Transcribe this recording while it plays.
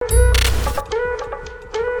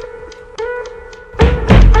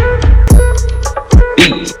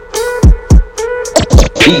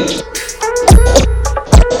Beat.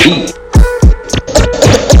 Beat.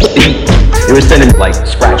 Beat. They were sending like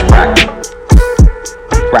scratch practice.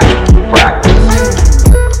 Scratch practice.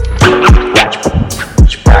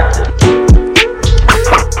 Scratch practice.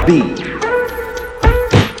 Beat.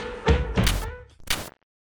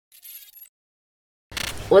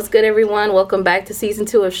 What's good, everyone? Welcome back to season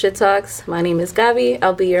 2 of Shit Talks. My name is Gaby.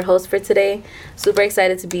 I'll be your host for today. Super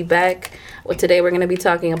excited to be back. Well, today we're going to be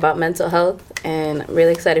talking about mental health, and I'm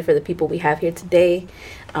really excited for the people we have here today.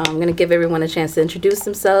 I'm going to give everyone a chance to introduce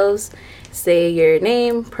themselves, say your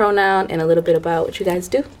name, pronoun, and a little bit about what you guys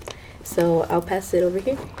do. So I'll pass it over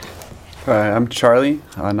here. Hi, I'm Charlie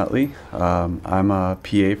Nutley. I'm a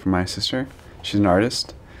PA for my sister. She's an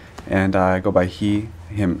artist, and I go by he,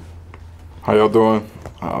 him. How y'all doing?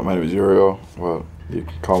 My name is Uriel. Well, you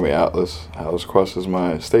can call me Atlas. Atlas Quest is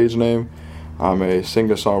my stage name. I'm a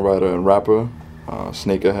singer, songwriter, and rapper,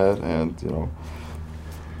 sneakerhead, and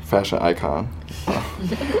fashion icon.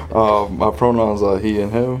 My pronouns are he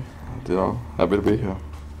and him. Happy to be here.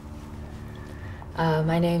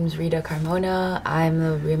 My name's Rita Carmona. I'm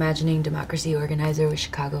the Reimagining Democracy organizer with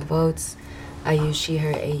Chicago Votes. I use she,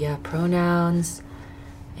 her, ella pronouns.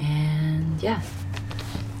 And yeah.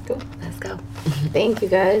 Cool. Let's go. Thank you,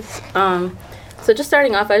 guys. So just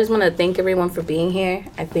starting off, I just want to thank everyone for being here.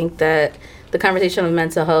 I think that the conversation of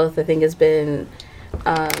mental health, has been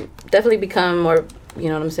definitely become more,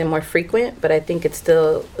 more frequent, but I think it's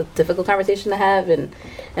still a difficult conversation to have and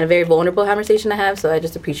a very vulnerable conversation to have. So I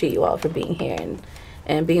just appreciate you all for being here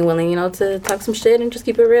and being willing, to talk some shit and just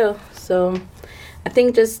keep it real. So I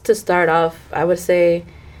think just to start off, I would say,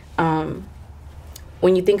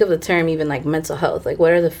 when you think of the term even like mental health, like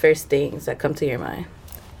what are the first things that come to your mind?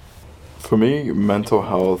 For me, mental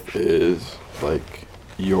health is like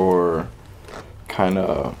your kind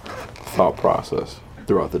of thought process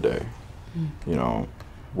throughout the day.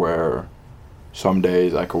 Where some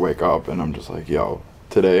days I could wake up and I'm just like, yo,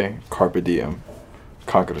 today, carpe diem,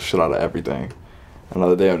 conquer the shit out of everything.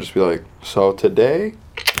 Another day I'll just be like, so today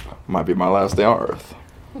might be my last day on earth.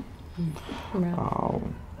 Right.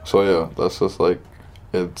 So yeah, that's just like,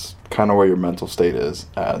 it's kind of where your mental state is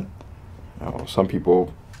at. Some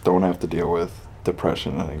people don't have to deal with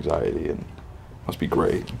depression and anxiety, and must be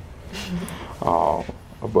great.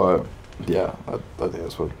 But yeah, I think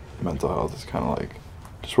that's what mental health is kind of like,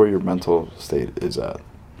 just where your mental state is at.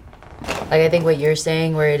 Like, I think what you're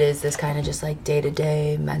saying, where it is this kind of just like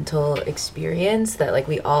day-to-day mental experience that like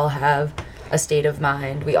we all have a state of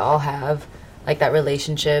mind. We all have like that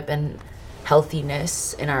relationship and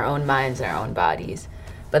healthiness in our own minds and our own bodies.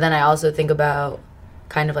 But then I also think about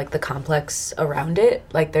kind of like the complex around it.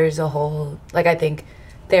 Like there's a whole, like I think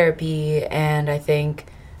therapy and I think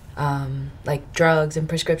like drugs and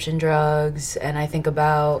prescription drugs. And I think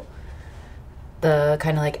about the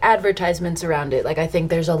kind of like advertisements around it. Like I think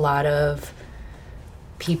there's a lot of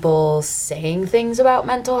people saying things about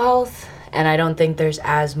mental health. And I don't think there's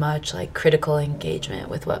as much like critical engagement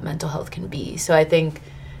with what mental health can be. So I think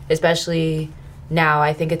especially now,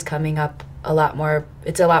 I think it's coming up a lot more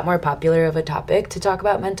popular of a topic to talk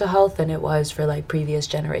about mental health than it was for like previous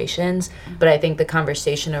generations. But I think the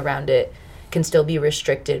conversation around it can still be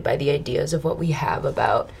restricted by the ideas of what we have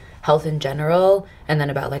about health in general and then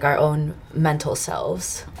about like our own mental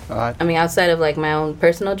selves. Outside of like my own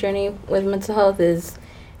personal journey with mental health is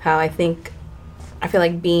how I feel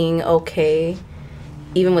like being okay,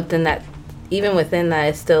 even within that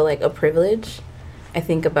is still like a privilege. I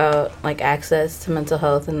think about like access to mental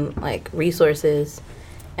health and like resources,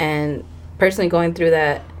 and personally going through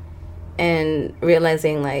that and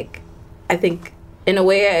realizing like, I think in a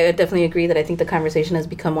way I definitely agree that I think the conversation has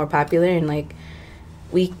become more popular and like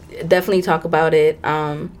we definitely talk about it.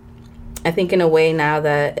 I think in a way now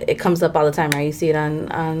that it comes up all the time, right? You see it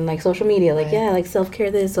on like social media, like, right. Yeah, like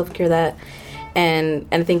self-care this, self-care that. And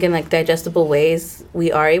I think in like digestible ways,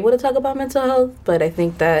 we are able to talk about mental health, but I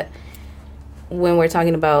think that when we're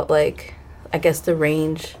talking about, like, I guess the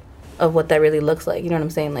range of what that really looks like, you know what I'm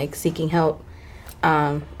saying? Like, seeking help.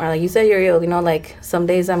 Or like you said, Uriel, like, some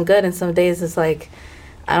days I'm good and some days it's like,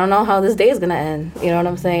 I don't know how this day is going to end. You know what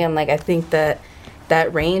I'm saying? And, like, I think that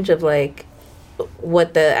range of, like,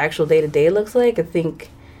 what the actual day-to-day looks like, I think,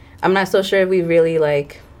 I'm not so sure if we really,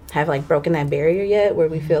 like, have, like, broken that barrier yet where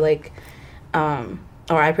we feel like, or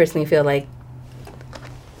I personally feel like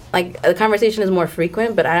the conversation is more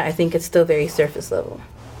frequent, but I think it's still very surface level.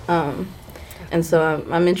 And so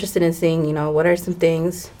I'm interested in seeing, what are some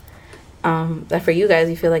things that for you guys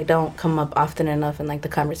you feel like don't come up often enough in like the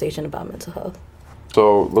conversation about mental health.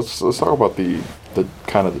 So let's talk about the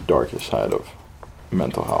kind of the darkest side of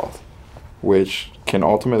mental health. which can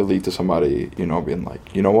ultimately lead to somebody, you know, being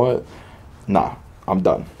like, you know what, nah, I'm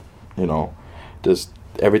done, you know, just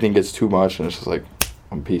everything gets too much and it's just like,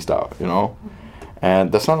 I'm peaced out, you know.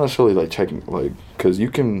 And that's not necessarily like checking, like, because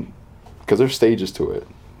there's stages to it.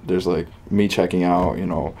 There's like me checking out, you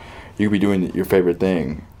know, you be doing your favorite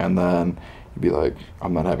thing and then you'd be like,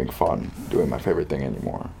 I'm not having fun doing my favorite thing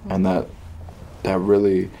anymore. And that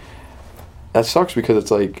really, that sucks because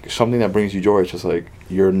it's like something that brings you joy, it's just like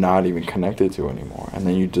you're not even connected to anymore. And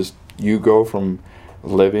then you go from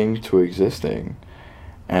living to existing,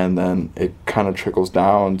 and then it kind of trickles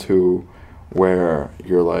down to where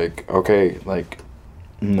you're like, okay, like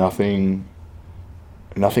nothing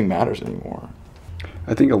matters anymore.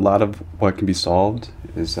 I think a lot of what can be solved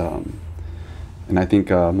is, and I think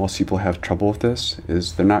most people have trouble with this,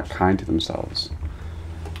 is they're not kind to themselves.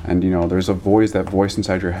 And, you know, there's that voice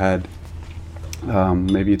inside your head.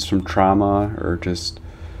 Maybe it's from trauma or just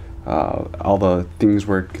all the things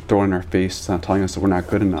we're throwing in our face, telling us that we're not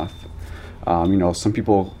good enough. You know, some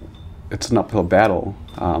people, it's an uphill battle.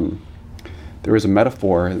 There is a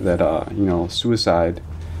metaphor that, you know, suicide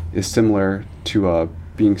is similar to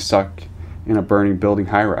being stuck in a burning building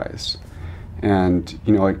high-rise. And,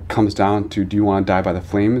 you know, it comes down to, do you want to die by the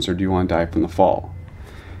flames or do you want to die from the fall?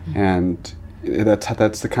 And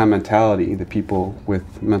that's the kind of mentality that people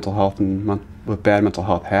with mental health and with bad mental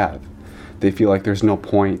health have. They feel like there's no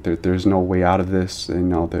point, there's no way out of this. You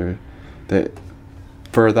know,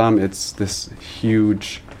 for them, it's this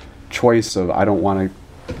huge choice of, I don't want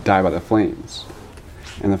to die by the flames.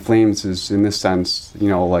 And the flames is, in this sense, you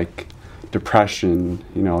know, like depression,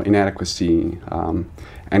 you know, inadequacy,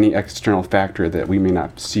 any external factor that we may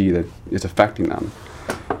not see that is affecting them.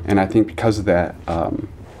 And I think because of that,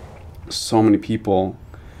 so many people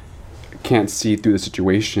can't see through the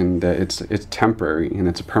situation that it's temporary and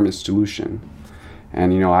it's a permanent solution.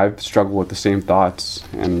 And, you know, I've struggled with the same thoughts,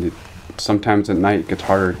 and sometimes at night it gets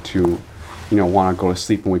harder to, you know, want to go to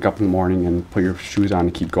sleep and wake up in the morning and put your shoes on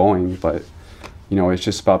and keep going. But, you know, it's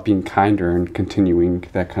just about being kinder and continuing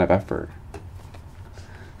that kind of effort.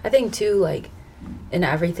 I think too, like, in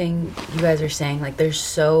everything you guys are saying, like, there's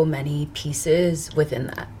so many pieces within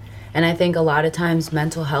that. And I think a lot of times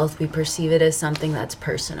mental health, we perceive it as something that's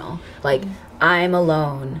personal. Like, I'm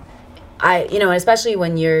alone. You know, especially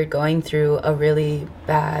when you're going through a really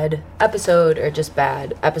bad episode, or just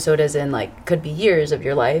bad episode as in, like, could be years of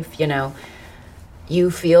your life, you know, you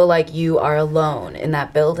feel like you are alone in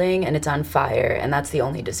that building and it's on fire and that's the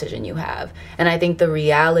only decision you have. And I think the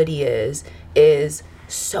reality is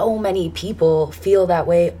so many people feel that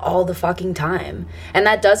way all the fucking time. And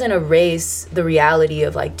that doesn't erase the reality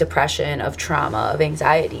of, like, depression, of trauma, of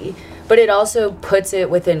anxiety, but it also puts it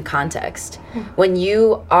within context. When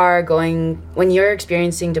you're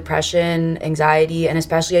experiencing depression, anxiety, and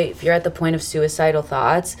especially if you're at the point of suicidal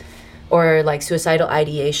thoughts or, like, suicidal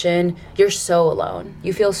ideation, you're so alone.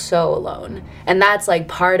 You feel so alone. And that's, like,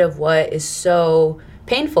 part of what is so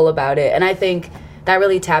painful about it. And I think that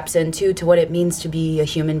really taps into what it means to be a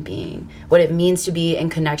human being. What it means to be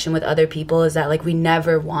in connection with other people is that, like, we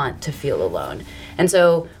never want to feel alone. And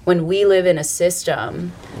so when we live in a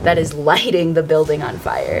system that is lighting the building on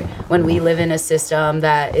fire, when we live in a system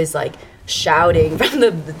that is, like, shouting from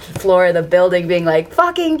the floor of the building, being like,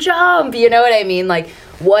 fucking jump, you know what I mean? Like,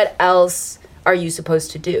 what else are you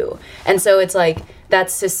supposed to do? And so it's like, that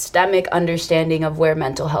systemic understanding of where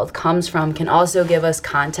mental health comes from can also give us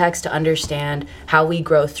context to understand how we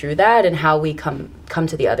grow through that and how we come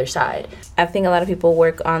to the other side. I think a lot of people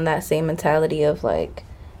work on that same mentality of, like,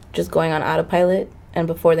 just going on autopilot, and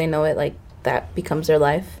before they know it, like, that becomes their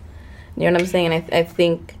life. You know what I'm saying? And I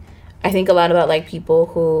think a lot about, like, people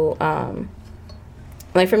who,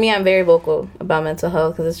 like, for me, I'm very vocal about mental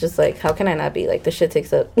health because it's just like, how can I not be? Like, this shit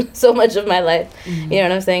takes up so much of my life. Mm-hmm. You know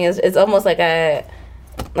what I'm saying? It's almost like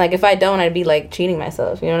if I don't, I'd be, like, cheating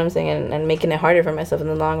myself, you know what I'm saying, and making it harder for myself in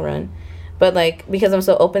the long run. But, like, because I'm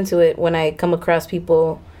so open to it, when I come across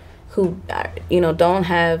people who, you know, don't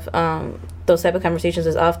have those type of conversations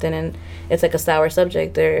as often, and it's like a sour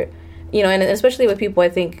subject, or, you know, and especially with people, I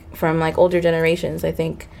think, from, like, older generations, I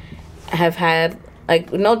think, have had,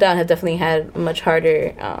 like, no doubt have definitely had much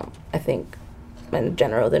harder, I think, in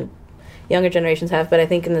general, than younger generations have. But I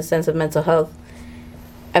think in the sense of mental health,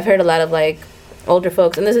 I've heard a lot of, like, older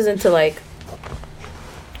folks, and this isn't to, like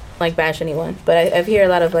bash anyone, but I've heard a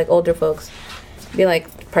lot of, like, older folks be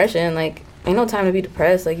like, depression, like, ain't no time to be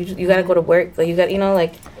depressed, like, you gotta go to work, like, you got, you know,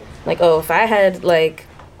 like, oh, if I had, like,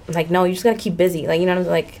 no, you just gotta keep busy, like, you know what I'm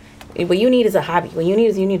saying, like, what you need is a hobby, what you need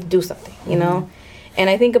is you need to do something, you know. And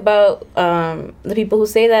I think about the people who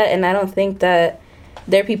say that, and I don't think that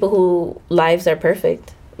they're people whose lives are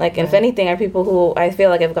perfect. Like, if anything, are people who I feel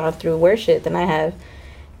like have gone through worse shit than I have.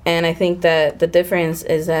 And I think that the difference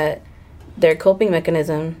is that their coping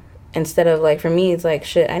mechanism, instead of, like, for me, it's like,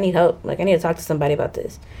 shit, I need help. Like, I need to talk to somebody about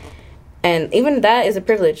this. And even that is a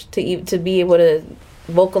privilege, to be able to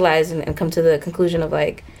vocalize and come to the conclusion of,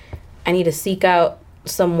 like, I need to seek out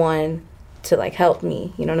someone to, like, help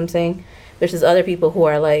me. You know what I'm saying? Versus other people who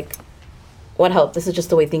are like, what help? This is just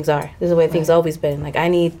the way things are. This is the way things always been. Like, I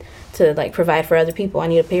need to, like, provide for other people. I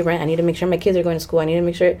need to pay rent. I need to make sure my kids are going to school. I need to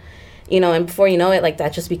make sure, you know, and before you know it, like,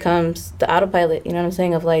 that just becomes the autopilot, you know what I'm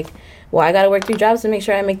saying? Of, like, well, I got to work 3 jobs to make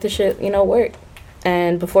sure I make this shit, you know, work.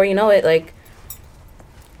 And before you know it, like,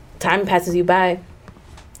 time passes you by.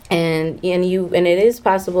 And it is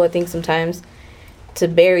possible, I think, sometimes to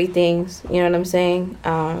bury things, you know what I'm saying?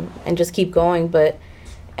 And just keep going. But,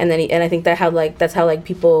 and I think that's how, like,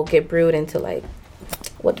 people get brewed into, like,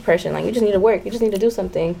 what depression? Like, you just need to work. You just need to do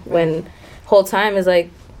something. When whole time is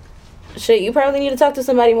like, shit, you probably need to talk to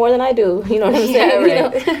somebody more than I do. You know what I'm saying? Yeah,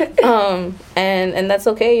 right. You know? And that's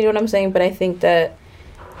okay. You know what I'm saying? But I think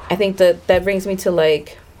that brings me to,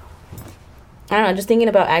 like, I don't know, just thinking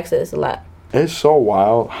about access a lot. It's so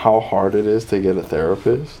wild how hard it is to get a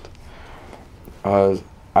therapist. I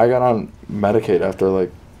got on Medicaid after,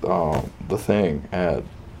 like, the thing, and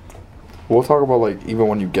we'll talk about, like, even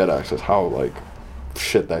when you get access, how, like,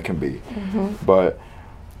 shit that can be. Mm-hmm. But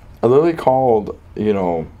I literally called, you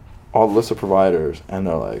know, all the list of providers, and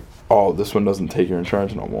they're like, oh, this one doesn't take your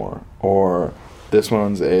insurance no more, or this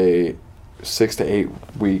one's a 6 to 8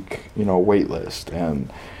 week, you know, wait list,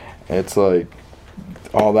 and it's like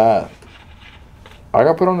all that. I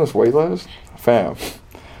got put on this wait list, fam.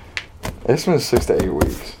 It's been 6 to 8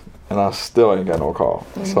 weeks, and I still ain't got no call.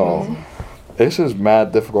 Mm-hmm. So it's just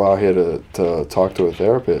mad difficult out here to talk to a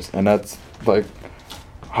therapist, and that's, like,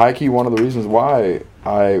 high key one of the reasons why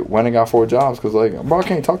I went and got 4 jobs, because, like, bro, I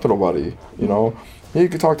can't talk to nobody, you know? You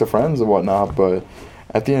can talk to friends and whatnot, but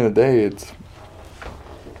at the end of the day, it's,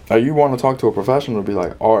 you want to talk to a professional to be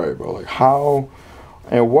like, all right, bro, like, how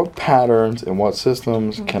and what patterns and what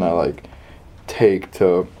systems can I, like, take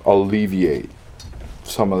to alleviate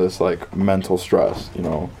some of this, like, mental stress, you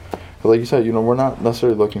know? 'Cause like you said, you know, we're not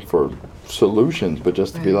necessarily looking for solutions, but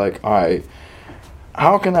just to be like, all right,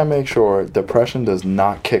 how can I make sure depression does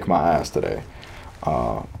not kick my ass today?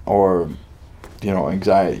 Or, you know,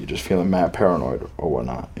 anxiety, just feeling mad paranoid or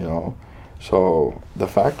whatnot, you know? So the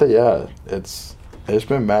fact that, yeah, it's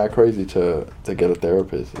been mad crazy to get a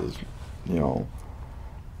therapist is, you know,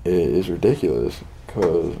 is ridiculous,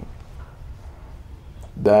 because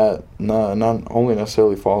that not only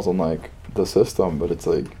necessarily falls on, like, the system, but it's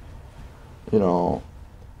like, you know,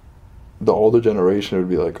 the older generation would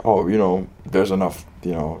be like, oh, you know, there's enough,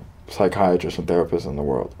 you know, psychiatrists and therapists in the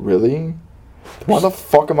world. Really? Why the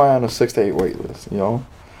fuck am I on a 6 to 8 wait list, you know?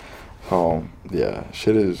 So, yeah,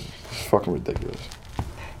 shit is just fucking ridiculous.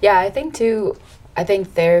 Yeah, I think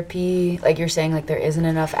therapy, like you're saying, like, there isn't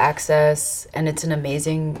enough access, and it's an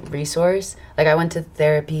amazing resource. Like, I went to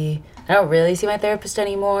therapy. I don't really see my therapist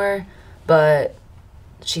anymore, but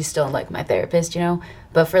she's still, like, my therapist, you know?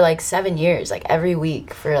 But for, like, 7 years, like, every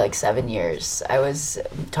week for, like, 7 years, I was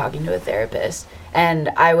talking to a therapist. And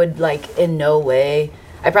I would, like, in no way,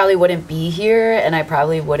 I probably wouldn't be here, and I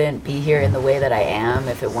probably wouldn't be here in the way that I am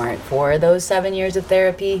if it weren't for those 7 years of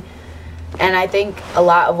therapy. And I think a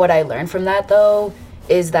lot of what I learned from that, though,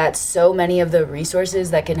 is that so many of the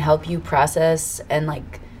resources that can help you process and,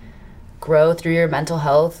 like, grow through your mental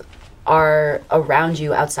health are around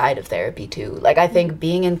you outside of therapy, too. Like, I think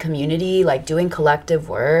being in community, like, doing collective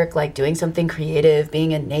work, like, doing something creative,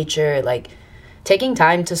 being in nature, like, taking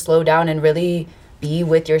time to slow down and really be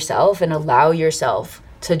with yourself and allow yourself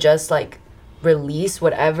to just, like, release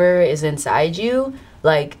whatever is inside you,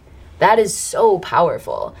 like, that is so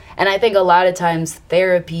powerful. And I think a lot of times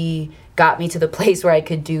therapy got me to the place where I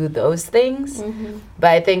could do those things. Mm-hmm. But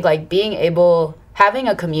I think, like, having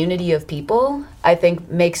a community of people, I think,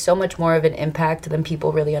 makes so much more of an impact than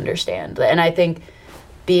people really understand. And I think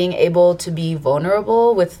being able to be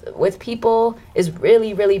vulnerable with people is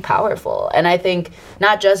really, really powerful. And I think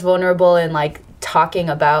not just vulnerable in, like, talking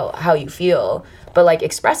about how you feel, but, like,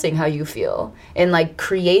 expressing how you feel and, like,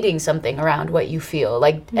 creating something around what you feel,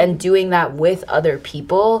 like, and doing that with other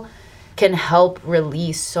people can help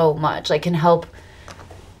release so much, like, can help,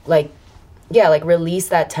 like, yeah, like, release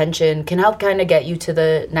that tension, can help kind of get you to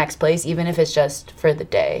the next place, even if it's just for the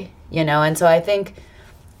day, you know? And so I think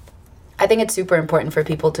it's super important for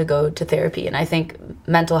people to go to therapy, and I think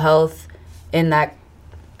mental health in that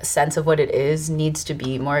sense of what it is needs to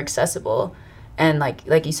be more accessible. And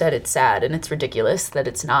like you said, it's sad and it's ridiculous that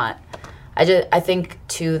it's not. I think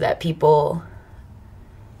too that people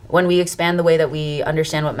when we expand the way that we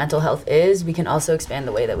understand what mental health is, we can also expand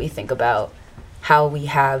the way that we think about how we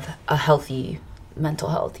have a healthy mental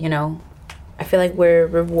health, you know? I feel like we're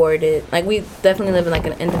rewarded. Like, we definitely live in, like,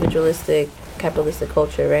 an individualistic, capitalistic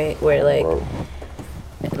culture, right? Where,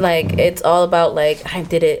 like it's all about, like, I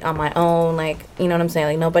did it on my own. Like, you know what I'm saying?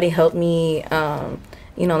 Like, nobody helped me.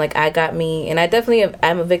 You know, like, I got me. And I definitely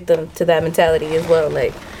I'm a victim to that mentality as well.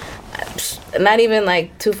 Like, not even,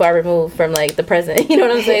 like, too far removed from, like, the present. You know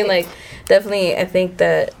what I'm saying? Like, definitely, I think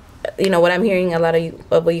that, you know, what I'm hearing a lot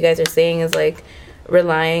of what you guys are saying is, like,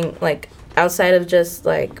 relying, like, outside of just,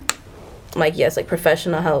 like, yes, like,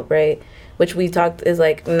 professional help, right? Which we talked is,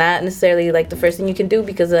 like, not necessarily, like, the first thing you can do,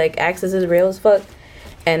 because, like, access is real as fuck.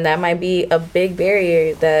 And that might be a big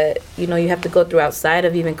barrier that, you know, you have to go through outside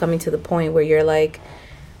of even coming to the point where you're like,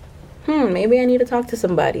 maybe I need to talk to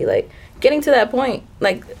somebody. Like, getting to that point,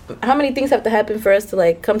 like, how many things have to happen for us to,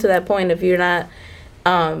 like, come to that point if you're not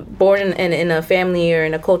born in a family or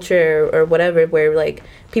in a culture or whatever where, like,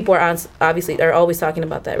 people are obviously are always talking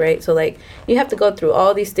about that, right? So, like, you have to go through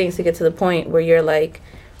all these things to get to the point where you're like,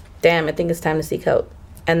 damn, I think it's time to seek help.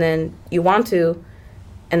 And then you want to,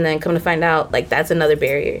 and then come to find out, like, that's another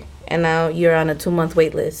barrier. And now you're on a 2-month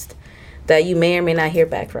wait list that you may or may not hear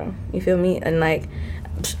back from. You feel me? And, like,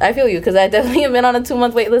 I feel you, because I definitely have been on a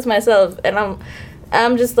 2-month wait list myself. And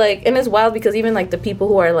I'm just, like, and it's wild because even, like, the people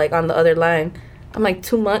who are, like, on the other line, I'm like,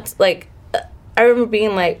 2 months? Like, I remember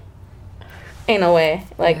being like, ain't no way.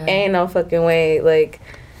 Like, ain't no fucking way. Like,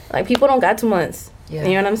 people don't got 2 months. Yeah.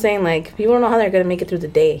 You know what I'm saying? Like, people don't know how they're going to make it through the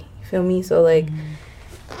day. You feel me? So, like,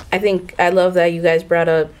 I think I love that you guys brought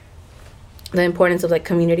up the importance of, like,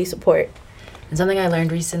 community support. And something I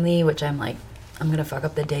learned recently, which I'm like, I'm going to fuck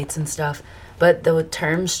up the dates and stuff, but the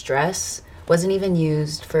term stress wasn't even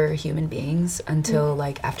used for human beings until,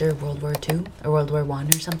 like, after World War II or World War I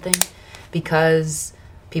or something, because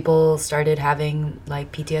people started having,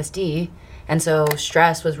 like, PTSD. And so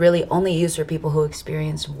stress was really only used for people who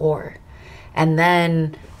experienced war. And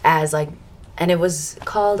then as, like, and it was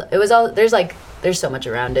called, it was all, there's so much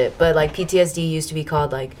around it, but, like, PTSD used to be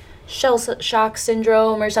called, like, shell shock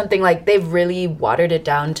syndrome or something. Like, they've really watered it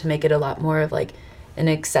down to make it a lot more of, like, an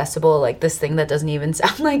accessible, like, this thing that doesn't even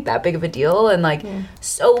sound like that big of a deal. And, like,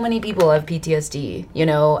 so many people have PTSD, you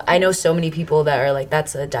know? I know so many people that are like,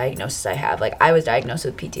 that's a diagnosis I have. Like, I was diagnosed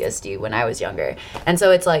with PTSD when I was younger. And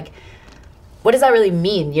so it's like, what does that really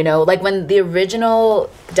mean, you know? Like, when the original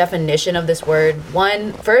definition of this word,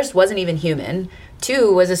 first, wasn't even human.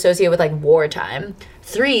 2, was associated with, like, wartime.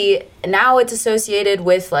 3, now it's associated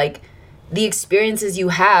with, like, the experiences you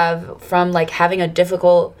have from, like, having a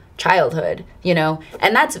difficult childhood, you know?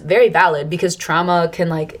 And that's very valid because trauma can,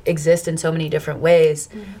 like, exist in so many different ways.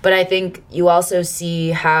 But I think you also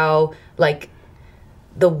see how, like,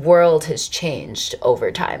 the world has changed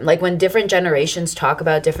over time. Like, when different generations talk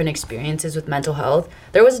about different experiences with mental health,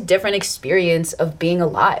 there was a different experience of being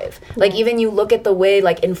alive. Like, even you look at the way,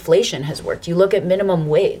 like, inflation has worked. You look at minimum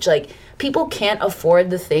wage. Like, people can't afford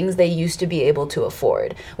the things they used to be able to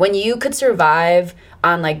afford. When you could survive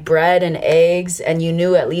on, like, bread and eggs, and you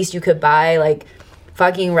knew at least you could buy, like,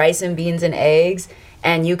 fucking rice and beans and eggs,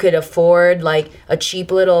 and you could afford, like, a cheap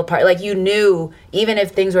little apartment. Like, you knew, even if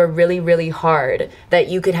things were really, really hard, that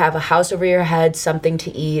you could have a house over your head, something to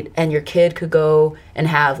eat, and your kid could go and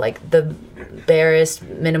have, like, the barest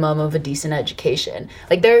minimum of a decent education.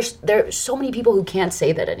 Like, there's so many people who can't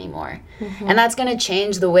say that anymore. And that's going to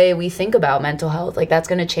change the way we think about mental health. Like, that's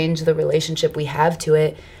going to change the relationship we have to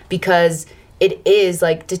it, because it is,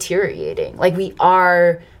 like, deteriorating. Like, we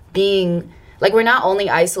are being... Like, we're not only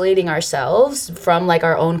isolating ourselves from, like,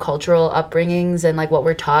 our own cultural upbringings and, like, what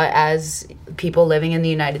we're taught as people living in the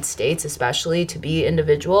United States, especially, to be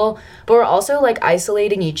individual, but we're also, like,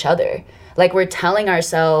 isolating each other. Like, we're telling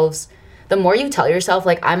ourselves, the more you tell yourself,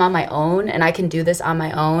 like, I'm on my own and I can do this on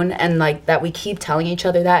my own, and, like, that we keep telling each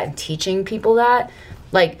other that and teaching people that,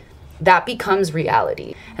 like, that becomes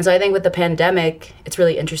reality. And so I think with the pandemic, it's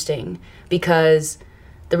really interesting because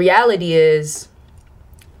the reality is...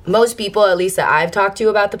 most people, at least that I've talked to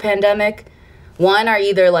about the pandemic, one, are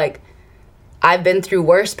either like, I've been through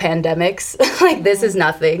worse pandemics, like, this is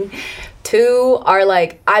nothing. 2 are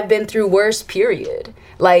like, I've been through worse, period.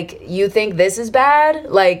 Like, you think this is bad?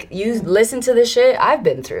 Like, you listen to the shit I've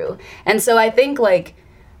been through. And so I think, like,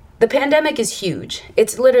 the pandemic is huge.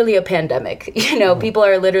 It's literally a pandemic. You know, people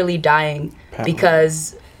are literally dying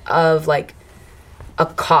because of, like, a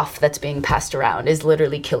cough that's being passed around is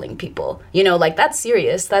literally killing people. You know, like, that's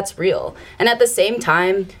serious, that's real. And at the same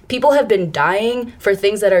time, people have been dying for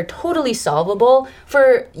things that are totally solvable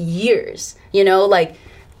for years. You know, like,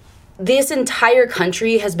 this entire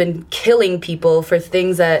country has been killing people for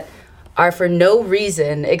things that are for no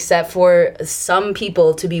reason except for some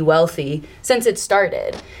people to be wealthy since it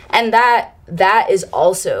started. And that is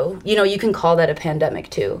also, you know, you can call that a pandemic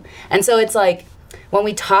too. And so it's like, when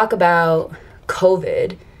we talk about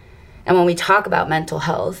COVID and when we talk about mental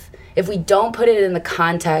health, if we don't put it in the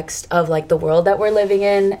context of like the world that we're living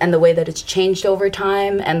in and the way that it's changed over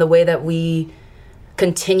time and the way that we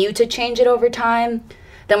continue to change it over time,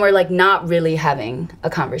 then we're like not really having a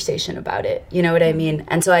conversation about it. You know what I mean?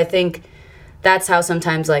 And so I think that's how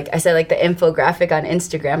sometimes, like I said, like the infographic on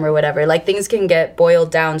Instagram or whatever, like things can get boiled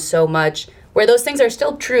down so much where those things are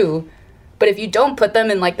still true, but if you don't put them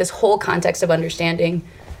in like this whole context of understanding,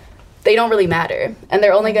 they don't really matter. And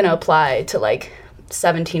they're only going to apply to like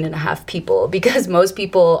 17 and a half people because most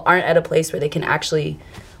people aren't at a place where they can actually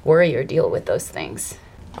worry or deal with those things.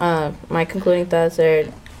 My concluding thoughts are,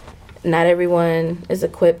 not everyone is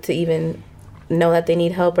equipped to even know that they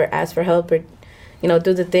need help or ask for help or, you know,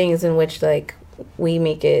 do the things in which like we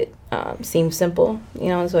make it seem simple, you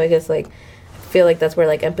know. And so I guess like I feel like that's where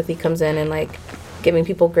like empathy comes in and like giving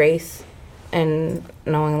people grace and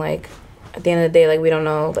knowing like at the end of the day, like we don't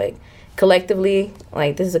know, like collectively,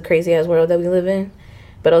 like this is a crazy ass world that we live in,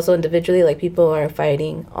 but also individually, like people are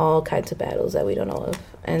fighting all kinds of battles that we don't know of.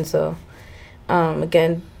 And so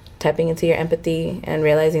again, tapping into your empathy and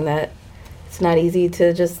realizing that it's not easy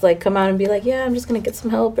to just like come out and be like, yeah, I'm just gonna get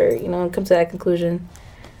some help, or, you know, come to that conclusion.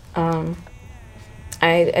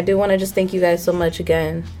 I do want to just thank you guys so much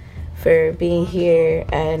again for being here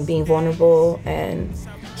and being vulnerable and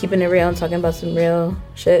keeping it real and talking about some real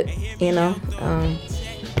shit, you know.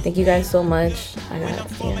 Thank you guys so much.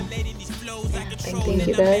 Thank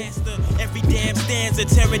you guys. Every damn stanza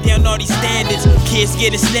tearing down all these standards. Kids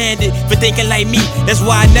getting slandered for thinking like me. That's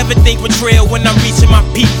why I never think betrayal when I'm reaching my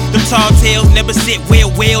peak. Them tall tales never sit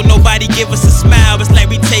well. Nobody give us a smile. It's like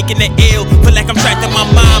we taking the L. Feel like I'm trapped in my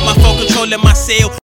mind.